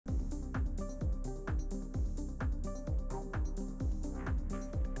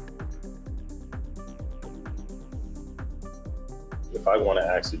if I want to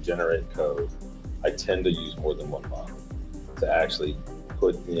actually generate code, I tend to use more than one model to actually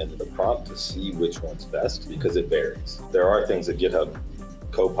put in the prompt to see which one's best, because it varies. There are things that GitHub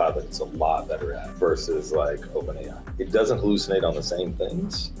Copilot's a lot better at versus like OpenAI. It doesn't hallucinate on the same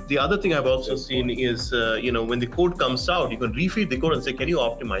things. The other thing I've also seen is, when the code comes out, you can refeed the code and say, can you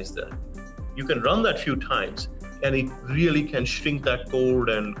optimize that? You can run that a few times, and it really can shrink that code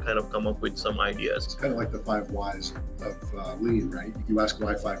and kind of come up with some ideas. It's kind of like the 5 whys of lean, right? You ask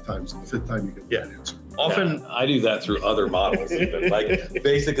why 5 times, and the 5th time you get the right answer. Often I do that through other models even. Like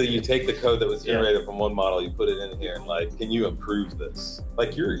basically you take the code that was generated from one model, you put it in here and like, can you improve this?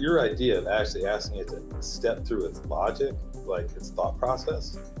 Like your idea of actually asking it to step through its logic, like its thought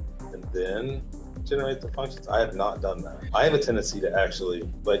process, and then generate the functions. I have not done that. I have a tendency to actually,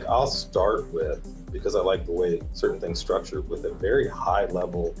 like, I'll start with, because I like the way certain things structure, with a very high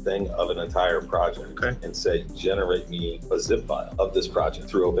level thing of an entire project, and say, generate me a zip file of this project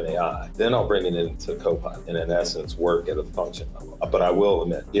through OpenAI. Then I'll bring it into Copilot and in essence work at a function level. But I will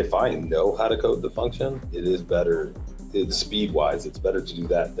admit, if I know how to code the function, it is better. Speed-wise, it's better to do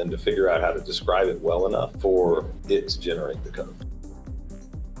that than to figure out how to describe it well enough for it to generate the code.